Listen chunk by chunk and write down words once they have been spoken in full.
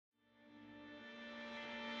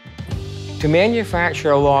To manufacture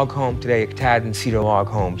a log home today at Katahdin Cedar Log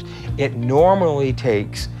Homes, it normally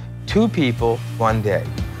takes 2 people 1 day.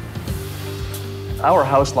 Our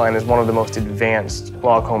house line is one of the most advanced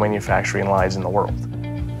log home manufacturing lines in the world.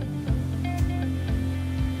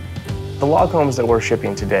 The log homes that we're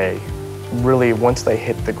shipping today, really, once they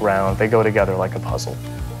hit the ground, they go together like a puzzle.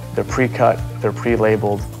 They're pre-cut, they're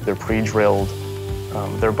pre-labeled, they're pre-drilled,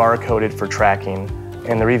 they're bar-coded for tracking,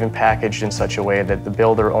 and they're even packaged in such a way that the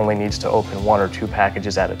builder only needs to open 1 or 2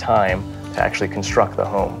 packages at a time to actually construct the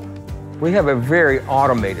home. We have a very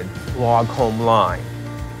automated log home line.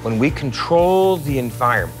 When we control the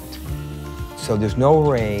environment, so there's no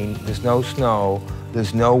rain, there's no snow,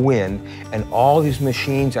 there's no wind, and all these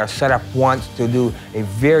machines are set up once to do a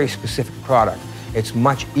very specific product, it's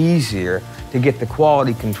much easier to get the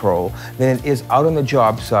quality control than it is out on the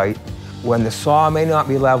job site when the saw may not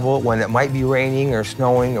be level, when it might be raining or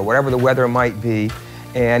snowing or whatever the weather might be,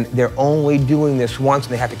 and they're only doing this once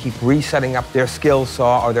and they have to keep resetting up their skill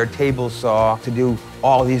saw or their table saw to do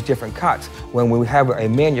all these different cuts. When we have a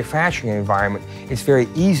manufacturing environment, it's very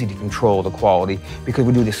easy to control the quality because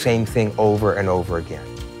we do the same thing over and over again.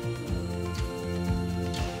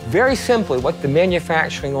 Very simply, what the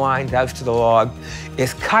manufacturing line does to the log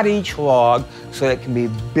is cut each log so that it can be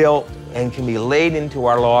built and can be laid into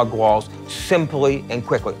our log walls simply and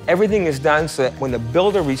quickly. Everything is done so that when the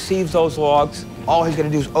builder receives those logs, all he's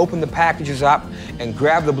going to do is open the packages up and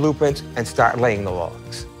grab the blueprints and start laying the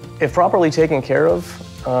logs. If properly taken care of,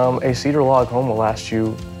 a cedar log home will last you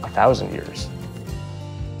 1,000 years.